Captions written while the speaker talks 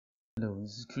Hello,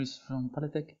 this is Chris from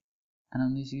Polytech, and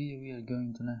on this video we are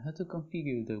going to learn how to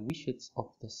configure the widgets of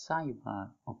the sidebar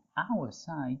of our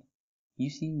site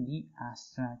using the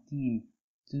Astra theme.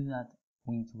 To do that,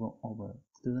 we need to go over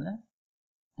to the left,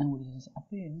 and with this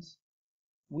appearance,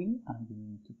 we are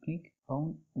going to click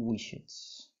on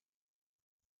widgets.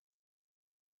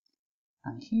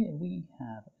 And here we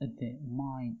have the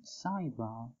My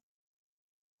Sidebar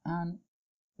and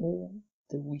all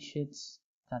the widgets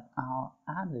that are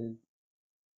added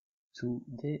to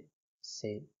the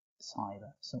said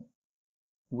sidebar. So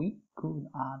we could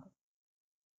add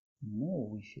more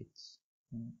widgets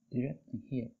directly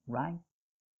here, right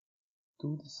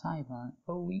to the sidebar,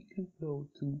 or we could go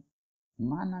to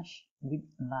Manage with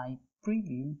Live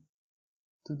Preview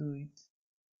to do it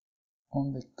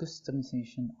on the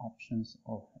customization options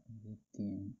of the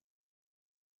theme.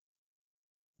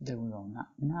 There we go.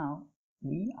 Now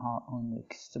we are on the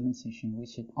customization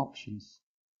widget options,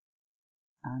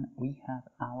 and we have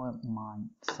our My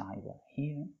Sidebar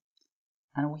here,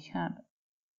 and we have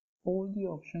all the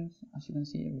options, as you can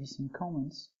see, recent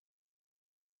comments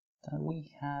that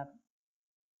we have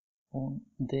on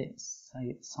the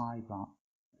sidebar.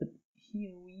 But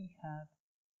here we have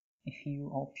a few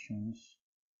options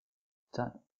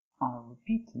that are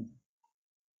repeated.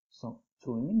 So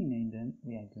to eliminate them,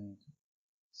 we are going to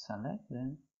select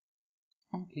them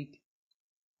and click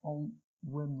on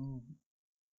Remove.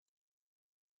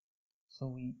 So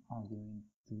we are going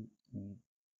to leave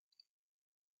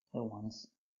the ones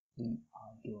we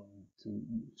are going to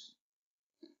use.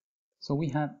 So we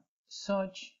have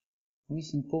search,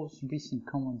 recent posts, recent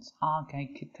comments, archive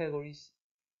categories,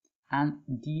 and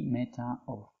the meta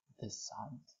of the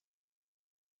site.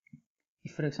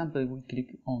 If, for example, we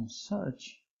click on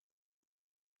search,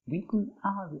 we could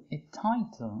add a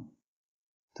title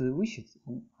to the widget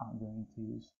we are going to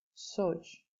use.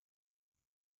 Search.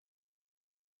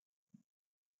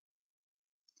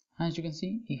 As you can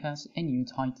see, it has a new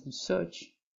title, search.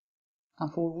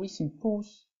 And for recent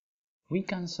posts, we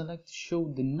can select to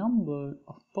show the number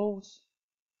of posts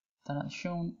that are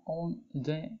shown on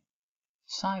the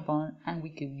sidebar, and we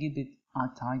can give it a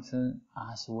title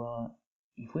as well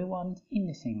if we want in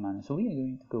the same manner. So we are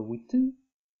going to go with 2,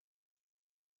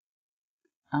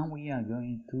 and we are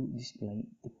going to display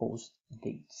the post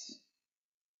dates.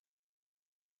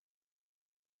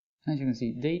 As you can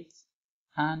see, dates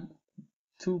and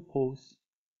 2 posts.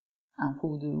 And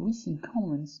for the recent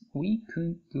comments, we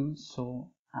could do so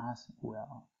as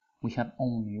well. We have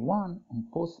only 1 on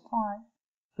post 5,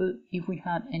 but if we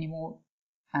had any more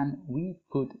and we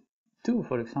put 2,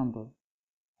 for example,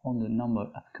 on the number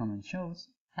of comment shows,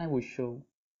 I will show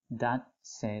that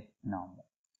said number.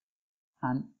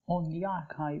 And on the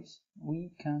archives,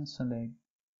 we can select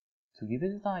to give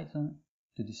it a title,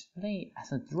 to display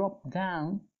as a drop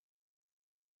down,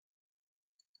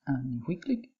 and if we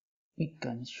click, we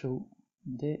can show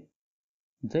the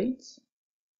dates,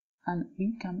 and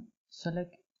we can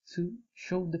select to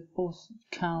show the post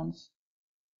counts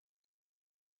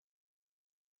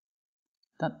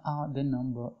that are the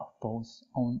number of posts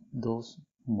on those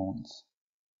months.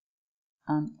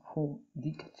 And for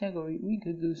the category, we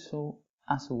could do so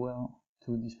as well,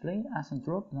 to display as a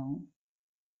drop down,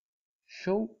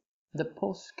 show the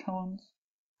post counts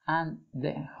and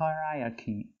the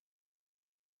hierarchy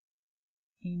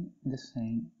in the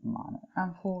same manner.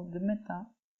 And for the meta,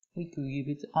 we could give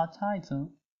it a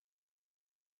title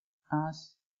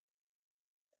as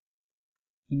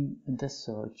in the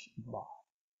search bar.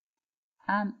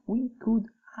 And we could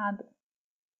add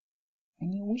a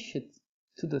new widget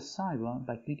to the sidebar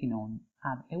by clicking on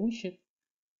Add a Widget,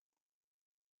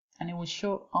 and it will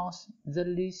show us the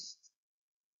list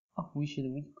of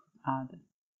widgets we could add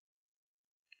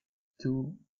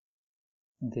to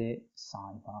the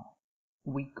sidebar.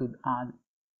 We could add,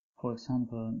 for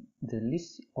example, the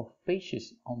list of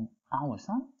pages on our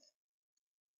site,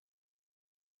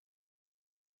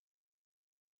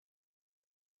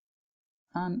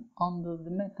 and under the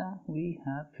meta we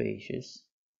have pages,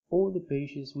 all the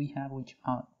pages we have, which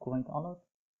are quite a lot,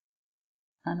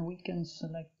 and we can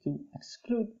select to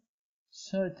exclude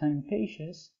certain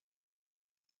pages,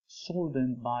 sort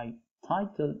them by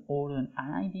title, order, and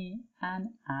ID, and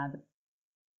add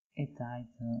a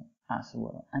title as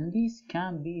well. And this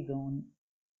can be done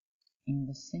in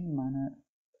the same manner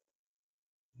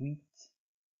with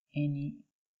any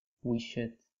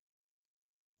widget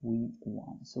we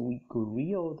want. So we could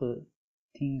reorder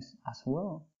things as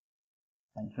well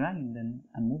by dragging them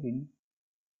and moving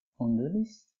on the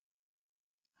list,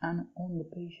 and on the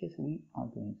pages we are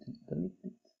going to delete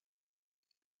it.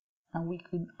 And we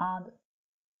could add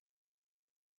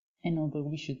another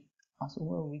widget as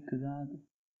well we could add,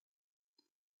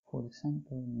 for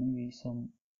example, maybe some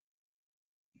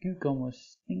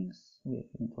e-commerce things. We're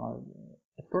going to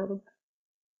add a product,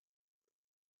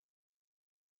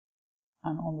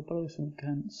 and on the products we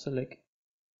can select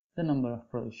the number of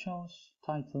product shows,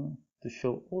 title to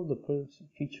show all the products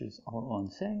features are on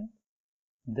sale,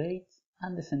 date,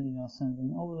 and descending or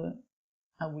ascending order,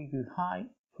 and we could hide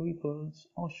free products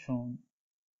or show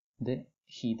the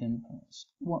hidden products.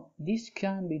 Well, this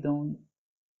can be done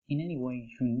in any way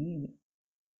you need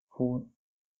for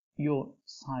your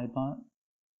sidebar,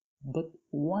 but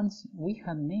once we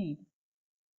have made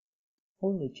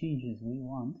all the changes we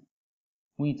want,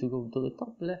 we need to go to the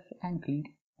top left and click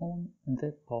on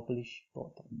the publish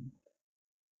button.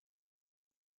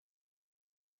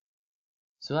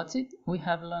 So that's it. We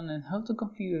have learned how to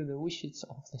configure the widgets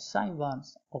of the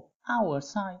sidebars of our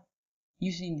site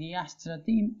using the Astra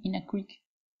theme in a quick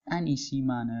and easy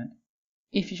manner.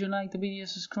 If you like the video,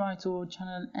 subscribe to our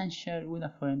channel and share it with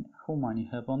a friend who might need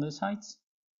help on the sites.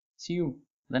 See you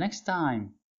the next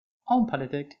time on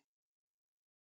Polytech.